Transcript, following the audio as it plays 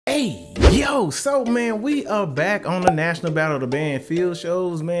Hey, yo, so man, we are back on the National Battle of the Band field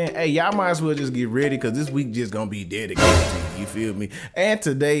shows, man. Hey, y'all might as well just get ready because this week just gonna be dedicated to you, you feel me? And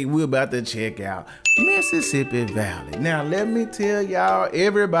today we're about to check out Mississippi Valley. Now, let me tell y'all,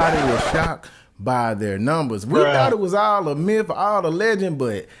 everybody was shocked by their numbers. We thought it was all a myth, all a legend,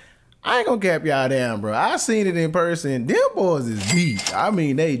 but I ain't gonna cap y'all down, bro. I seen it in person. Them boys is deep. I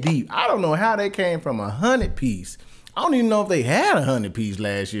mean, they deep. I don't know how they came from 100 piece. I don't even know if they had 100 piece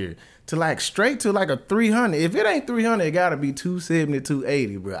last year to like straight to like a 300. If it ain't 300, it gotta be 270,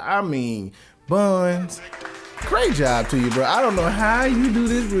 280, bro. I mean, Buns, great job to you, bro. I don't know how you do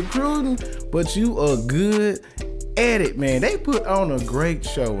this recruiting, but you are good at it, man. They put on a great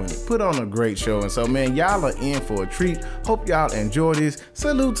showing. So, man, y'all are in for a treat. Hope y'all enjoy this.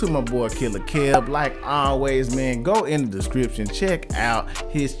 Salute to my boy Killer Kev. Like always, man, go in the description, check out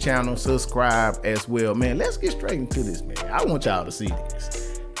his channel, subscribe as well, man. Let's get straight into this, man. I want y'all to see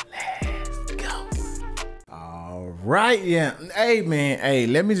this. Let's go. All right, yeah. Hey, man. Hey,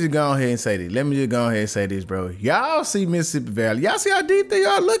 let me just go ahead and say this. Bro. Y'all see Mississippi Valley. Y'all see how deep they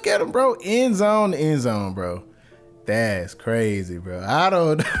are? Look at them, bro. End zone to end zone, bro. That's crazy, bro. I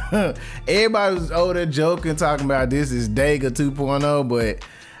don't everybody was over there joking, talking about this is Dega 2.0, but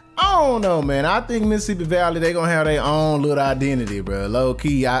I don't know, man. I think Mississippi Valley, they gonna have their own little identity, bro. Low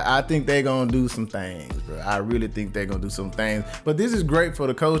key, I think they gonna do some things, bro. I really think they're gonna do some things. But this is great for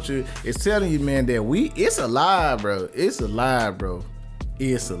the culture. It's telling you, man, that it's alive, bro. It's alive, bro.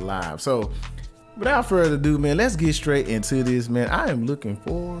 It's alive. So without further ado, man, let's get straight into this, man. I am looking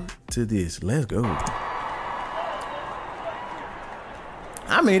forward to this. Let's go.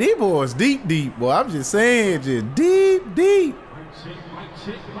 I mean, these boys deep, boy. I'm just saying, just deep.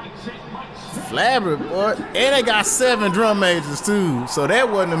 Flabber, boy. And they got 7 drum majors, too. So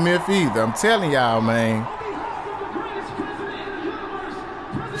that wasn't a myth either. I'm telling y'all, man.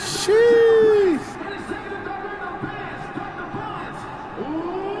 Sheesh.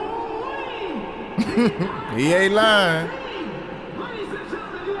 He ain't lying.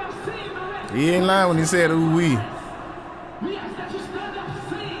 He ain't lying when he said ooh-wee.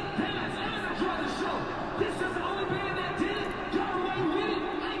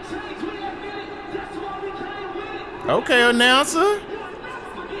 Okay, announcer.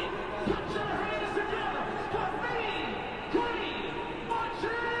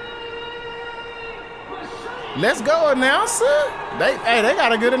 Let's go, announcer. They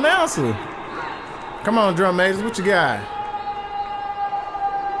got a good announcer. Come on, drum majors, what you got?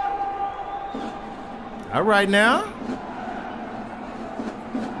 All right now.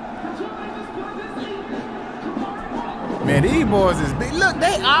 Man, these boys is big. Look,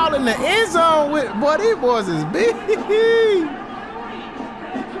 they all in the end zone with, boy, these boys is big.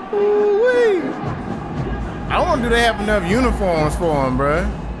 Ooh-wee. I wonder do they have enough uniforms for them, bro.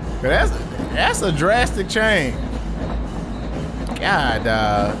 That's a drastic change.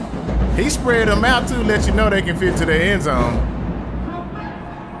 God, he spread them out too, let you know they can fit to the end zone.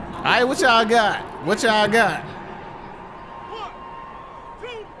 All right, what y'all got? What y'all got?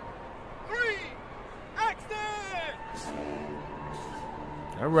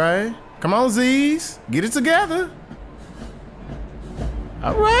 All right, come on, Z's, get it together.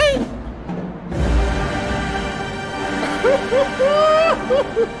 All right.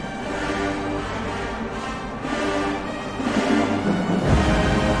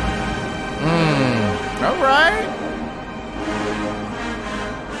 All right.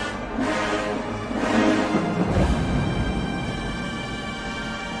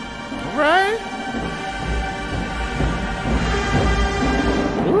 All right.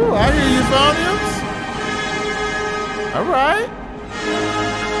 Ooh, I hear you, Phoniums. All right.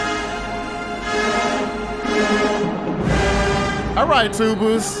 All right,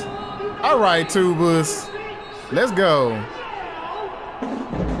 tubers. All right, tubers. Let's go.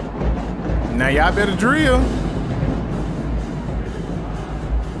 Now y'all better drill.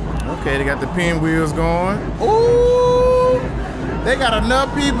 Okay, they got the pinwheels going. Ooh, they got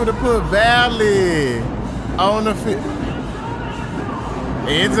enough people to put Valley on the field.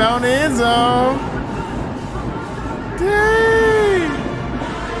 End zone, end zone. Dang.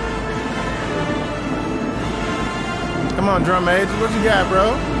 Come on, drum majors, what you got,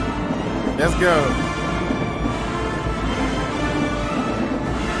 bro? Let's go.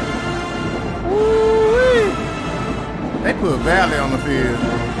 Ooh-wee. They put Valley on the field.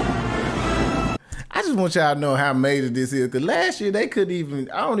 I just want y'all to know how major this is, because last year they couldn't even,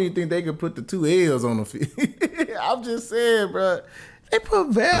 I don't even think they could put the 2 L's on the field. I'm just saying, bro. They put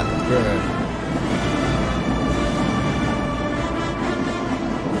Valley, bro.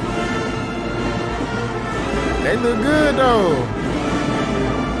 They look good though.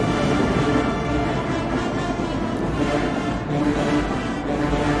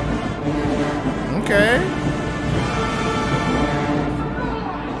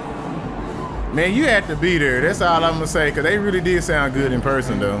 Man, you had to be there. That's all I'm gonna say, because they really did sound good in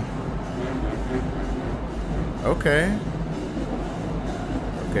person, though. Okay.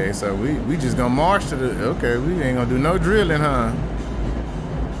 Okay, so we just gonna march to the... Okay, we ain't gonna do no drilling, huh?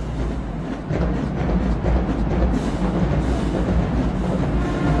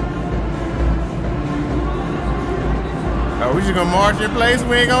 Oh, we just gonna march in place?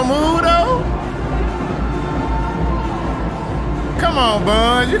 We ain't gonna move, though? Come on,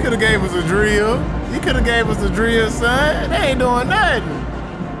 Buns. You could have gave us a drill. You could have gave us a drill, son. They ain't doing nothing.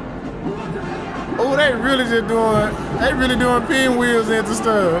 Oh, they really just doing... They really doing pinwheels into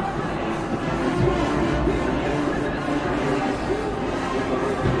stuff.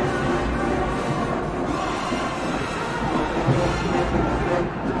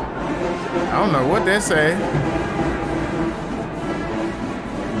 I don't know what they say.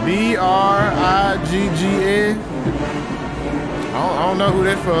 B-R-I-G-G-A. I don't know who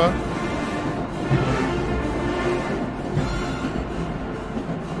that's for.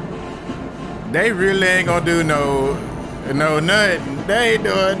 They really ain't gonna do no nothing. They ain't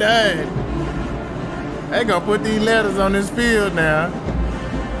doing nothing. They gonna put these letters on this field now.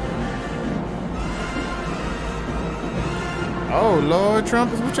 Oh Lord,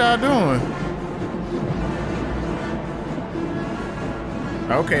 Trumpets, what y'all doing?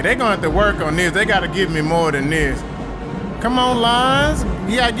 Okay, they gonna have to work on this. They gotta give me more than this. Come on, lines.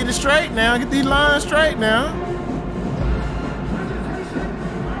 You gotta get it straight now. Get these lines straight now.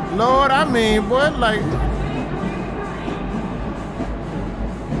 Lord, I mean, boy, like...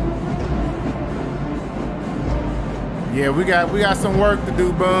 Yeah, we got some work to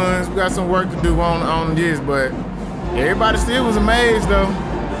do, Buns. We got some work to do on this, but everybody still was amazed, though.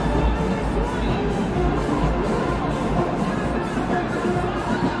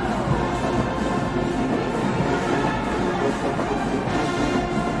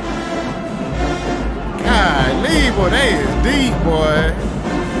 Golly, boy, they is deep, boy.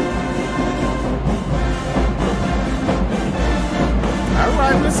 All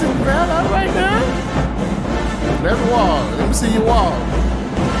right, let's see the battle. All right now. Let's walk. Let me see you walk.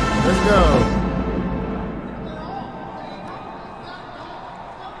 Let's go.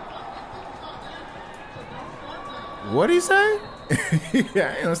 What'd he say? Yeah,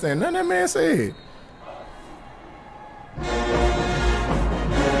 I ain't understand nothing that man said.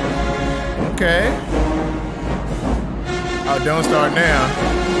 Okay. Oh, don't start now.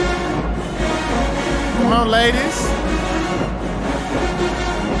 Come on, ladies.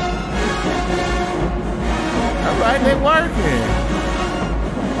 All right, they're working.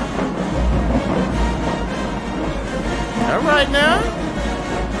 All right now.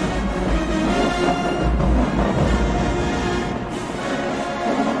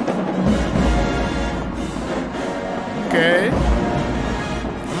 Okay.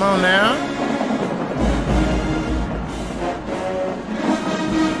 Come on now.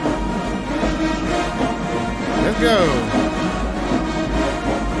 Let's go.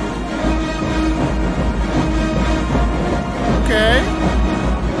 Okay.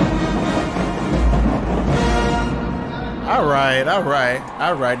 All right, all right,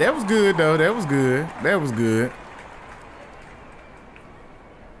 all right. That was good, though. That was good. That was good.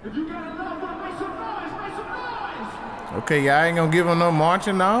 If you got enough, make some noise, make some noise. Okay, y'all ain't gonna give them no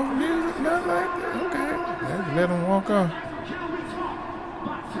marching off music, nothing like that. Okay, let's let them walk off.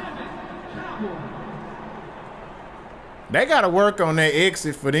 They gotta work on that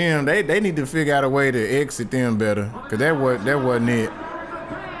exit for them. They need to figure out a way to exit them better, cause that wasn't it.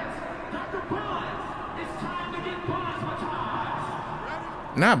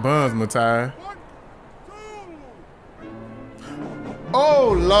 Not Buns Matai.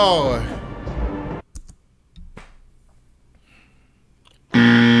 Oh Lord.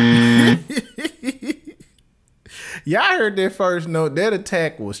 Y'all heard that first note. That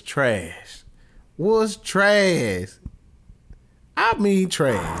attack was trash. Was trash. I mean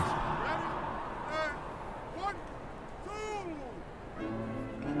trash.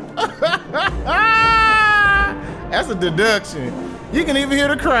 That's a deduction. You can even hear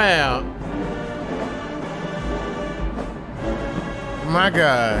the crowd. My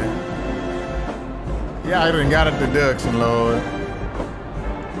God. Y'all done got a deduction, Lord.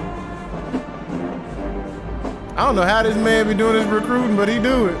 I don't know how this man be doing his recruiting, but he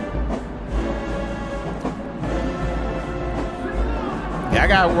do it. Yeah, I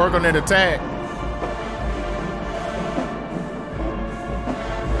gotta work on that attack.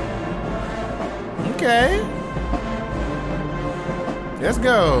 Okay. Let's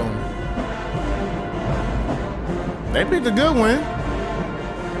go. They picked a good one.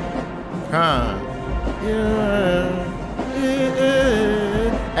 Huh. Yeah.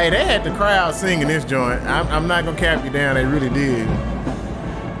 Hey, they had the crowd singing this joint. I'm not gonna cap you down, they really did.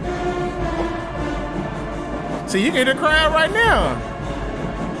 See, you get the crowd right now.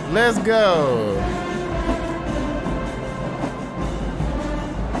 Let's go.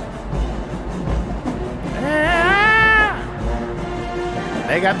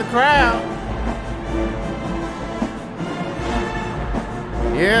 They got the crowd.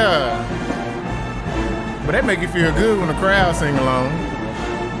 Yeah. But they make you feel good when the crowd sing along.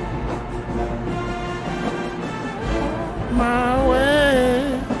 My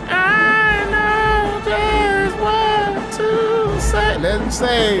way, I know just what to say. Let them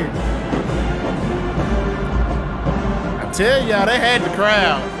say. I tell y'all, they had the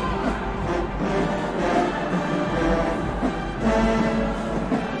crowd.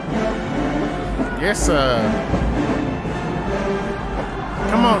 Yes, sir.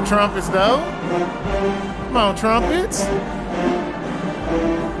 Come on, trumpets, though. Come on, trumpets.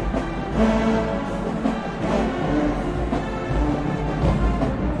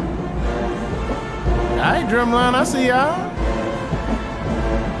 All right, drumline, I see y'all.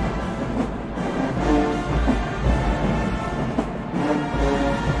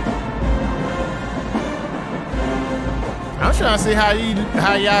 I'm trying to see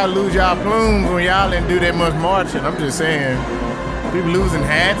how y'all lose y'all plumes when y'all didn't do that much marching. I'm just saying, people losing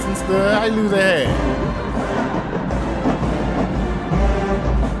hats and stuff. How you lose a hat?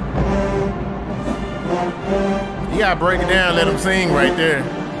 You gotta break it down, let them sing right there.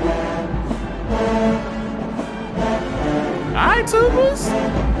 All right, tubers.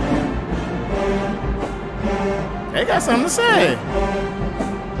 They got something to say.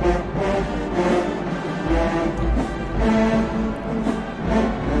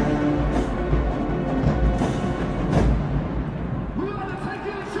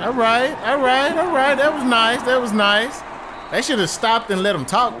 All right. That was nice. That was nice. They should have stopped and let them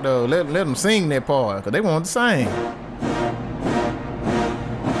talk though. Let them sing their part because they wanted to sing.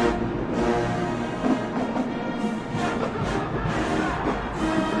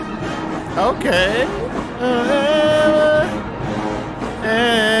 Okay.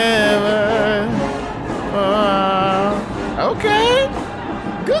 Okay.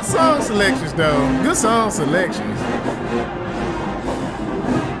 Good song selections though. Good song selections.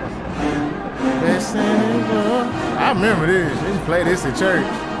 I remember this. They used to play this at church.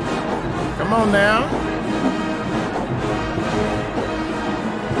 Come on now.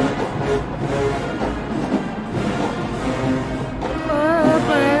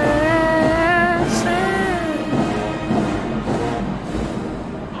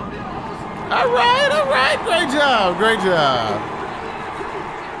 All right. Great job.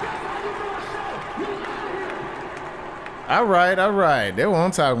 All right. That's what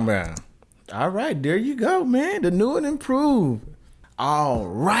I'm talking about. All right, there you go, man. The new and improved. All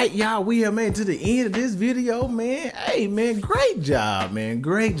right, y'all. We have made it to the end of this video, man. Hey, man, great job, man.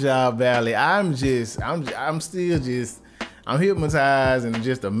 Great job, Valley. I'm hypnotized and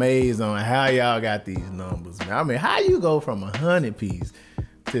just amazed on how y'all got these numbers, man. I mean, how you go from 100 piece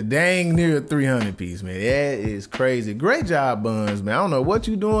to dang near a 300 piece, man? That is crazy. Great job, Buns, man. I don't know what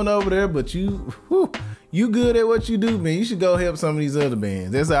you doing over there, but you good at what you do, man. You should go help some of these other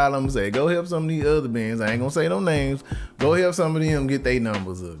bands. That's all I'm gonna say. Go help some of these other bands. I ain't gonna say no names. Go help some of them get their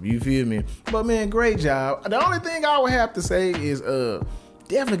numbers up. You feel me? But man, great job. The only thing I would have to say is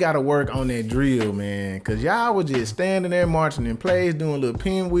definitely gotta work on that drill, man. Cause y'all was just standing there marching in place, doing little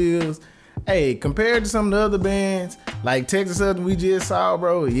pinwheels. Hey, compared to some of the other bands, like Texas Southern we just saw,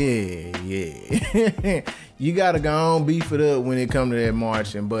 bro, yeah. You gotta go on, beef it up when it come to that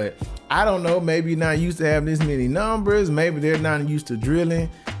marching. But I don't know, maybe you're not used to having this many numbers. Maybe they're not used to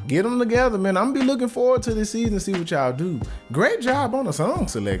drilling. Get them together, man. I'm gonna be looking forward to this season to see what y'all do. Great job on the song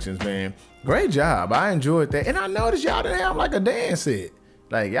selections, man. Great job. I enjoyed that. And I noticed y'all didn't have like a dance set.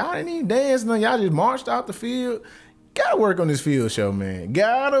 Like y'all didn't even dance, no. Y'all just marched out the field. Gotta work on this field show, man.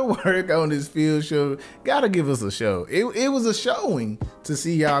 Gotta work on this field show. Gotta give us a show. It was a showing to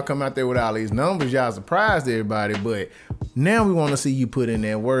see y'all come out there with all these numbers. Y'all surprised everybody, but now we want to see you put in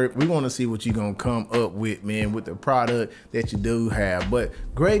that work. We want to see what you gonna come up with, man, with the product that you do have. But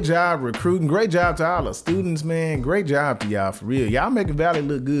great job recruiting. Great job to all the students, man. Great job to y'all, for real. Y'all making Valley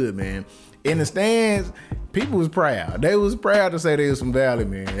look good, man. In the stands, people was proud. They was proud to say they was from Valley,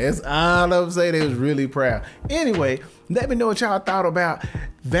 man. That's all I'm saying. They was really proud. Anyway, let me know what y'all thought about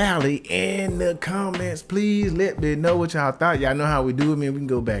Valley in the comments. Please let me know what y'all thought. Y'all know how we do it, man. We can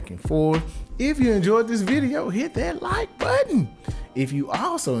go back and forth. If you enjoyed this video, hit that like button. If you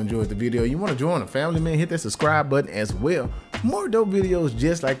also enjoyed the video, you want to join the family, man, hit that subscribe button as well More dope videos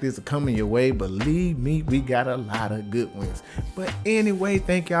just like this are coming your way. Believe me, we got a lot of good ones. But anyway,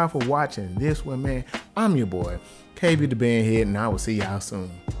 thank y'all for watching this one, man. I'm your boy, KB the Bandhead, and I will see y'all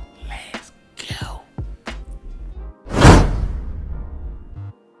soon.